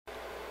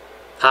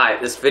Hi,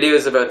 this video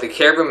is about the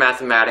Caribou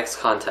Mathematics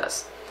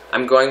Contest.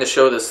 I'm going to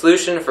show the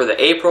solution for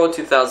the April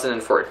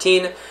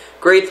 2014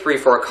 Grade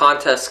 3-4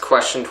 Contest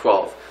Question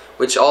 12,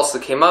 which also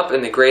came up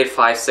in the Grade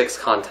 5-6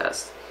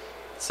 contest.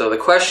 So the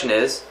question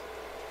is,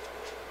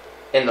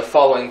 in the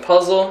following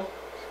puzzle,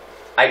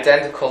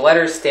 identical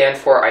letters stand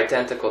for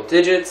identical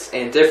digits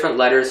and different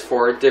letters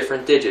for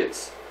different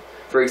digits.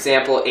 For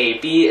example,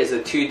 AB is a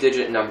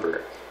 2-digit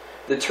number.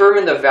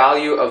 Determine the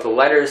value of the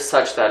letters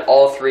such that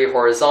all 3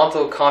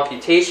 horizontal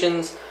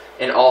computations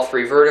and all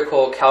 3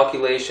 vertical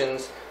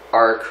calculations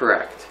are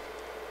correct.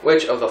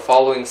 Which of the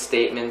following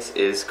statements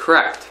is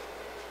correct?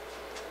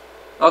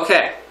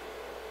 Okay,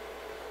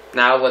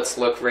 now let's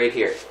look right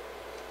here.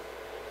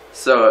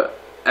 So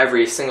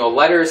every single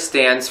letter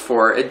stands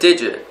for a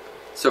digit.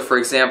 So for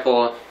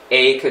example,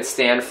 A could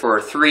stand for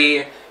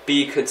 3,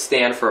 B could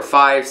stand for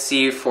 5,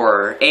 C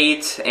for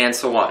 8, and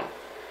so on.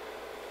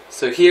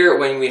 So here,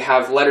 when we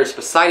have letters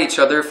beside each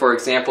other, for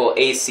example,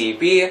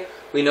 ACB,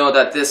 we know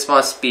that this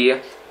must be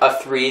a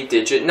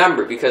 3-digit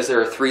number because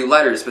there are 3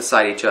 letters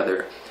beside each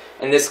other.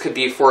 And this could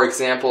be, for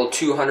example,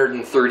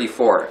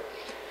 234.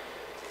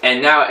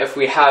 And now if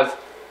we have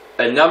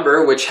a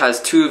number which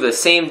has 2 of the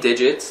same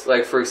digits,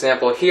 like for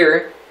example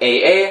here,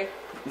 AA,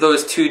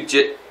 those two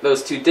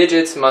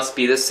digits must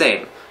be the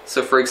same.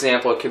 So for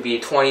example, it could be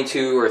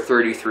 22 or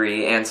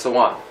 33 and so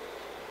on.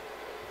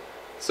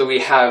 So we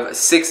have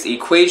 6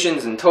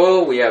 equations in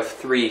total. We have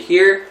 3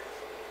 here,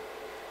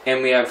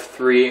 and we have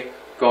 3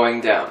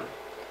 going down.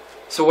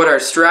 So what our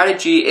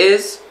strategy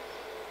is,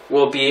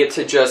 will be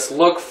to just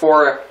look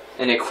for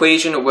an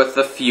equation with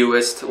the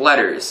fewest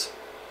letters.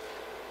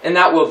 And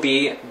that will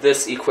be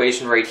this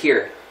equation right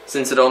here,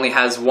 since it only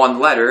has one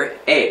letter,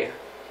 A.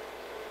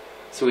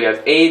 So we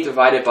have A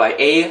divided by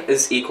A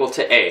is equal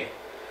to A.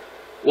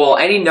 Well,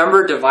 any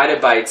number divided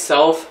by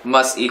itself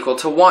must equal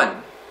to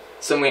 1.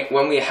 So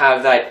when we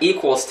have that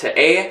equals to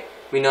A,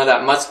 we know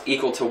that must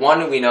equal to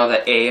 1, we know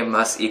that A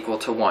must equal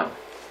to 1.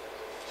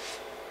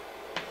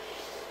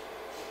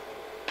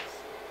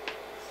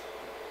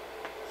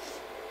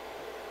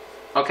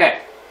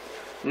 Okay,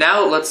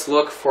 now let's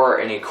look for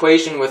an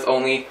equation with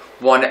only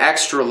one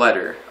extra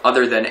letter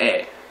other than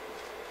A.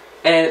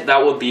 And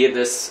that will be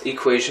this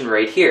equation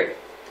right here,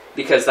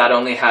 because that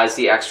only has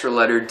the extra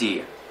letter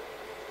D.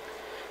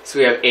 So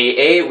we have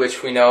AA,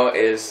 which we know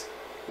is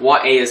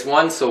A is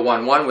 1, so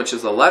 1, 1, which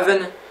is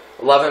 11.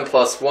 11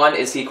 plus 1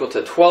 is equal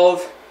to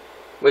 12,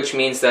 which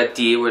means that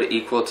D would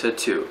equal to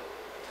 2.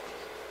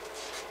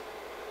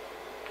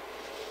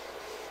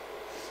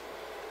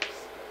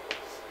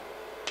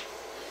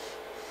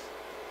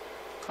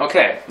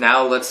 Okay,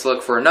 now let's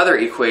look for another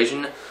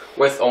equation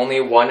with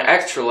only one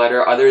extra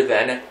letter other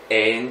than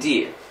A and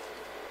D.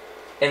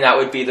 And that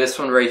would be this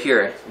one right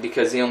here,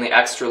 because the only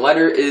extra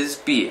letter is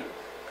B.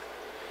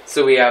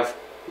 So we have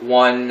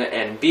 1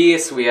 and B,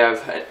 so we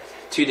have a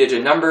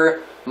 2-digit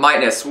number,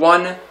 minus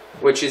 1,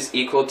 which is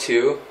equal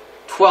to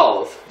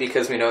 12,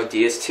 because we know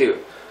D is 2.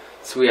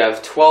 So we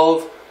have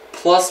 12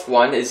 plus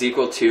 1 is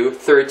equal to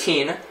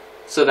 13,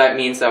 so that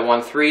means that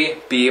 1, 3,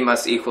 B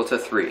must equal to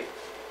 3.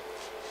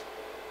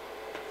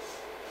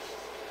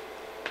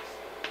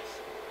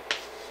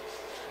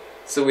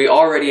 So we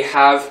already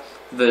have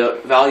the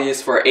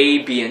values for A,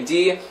 B, and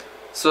D,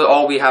 so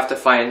all we have to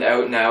find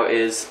out now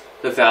is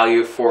the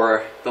value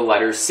for the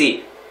letter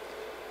C.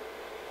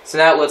 So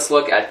now let's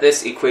look at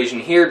this equation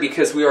here,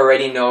 because we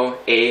already know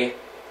A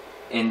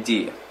and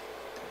D.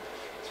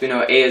 So we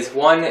know A is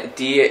 1,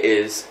 D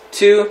is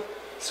 2,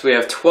 so we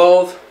have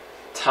 12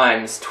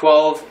 times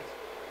 12,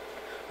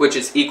 which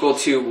is equal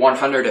to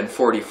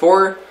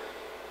 144,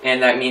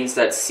 and that means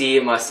that C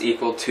must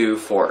equal to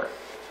 4.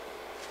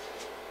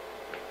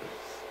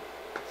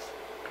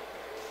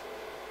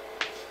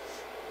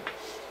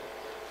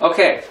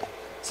 Okay,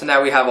 so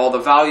now we have all the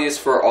values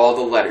for all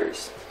the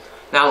letters.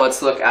 Now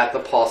let's look at the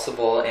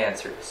possible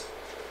answers.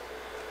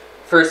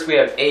 First we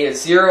have A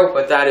is 0,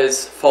 but that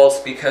is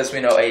false because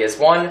we know A is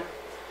 1.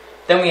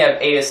 Then we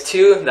have A is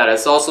 2, that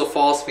is also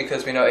false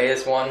because we know A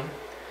is 1.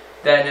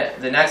 Then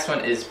the next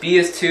one is B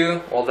is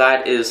 2, well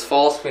that is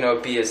false, we know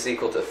B is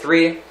equal to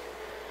 3.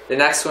 The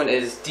next one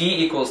is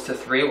D equals to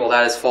 3, well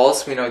that is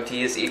false, we know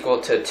D is equal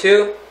to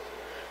 2.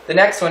 The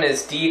next one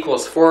is D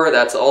equals 4,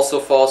 that's also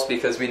false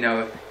because we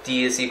know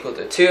D is equal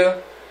to 2.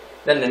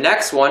 Then the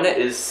next one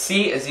is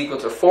C is equal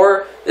to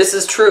 4. This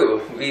is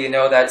true. We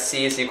know that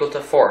C is equal to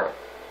 4.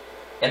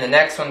 And the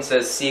next one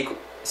says C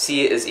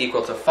is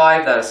equal to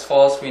 5. That is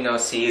false. We know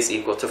C is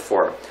equal to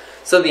 4.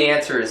 So the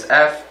answer is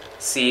F,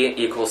 C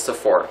equals to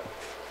 4.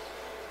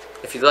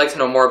 If you'd like to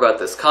know more about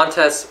this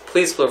contest,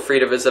 please feel free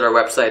to visit our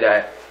website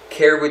at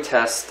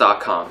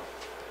cariboutest.com.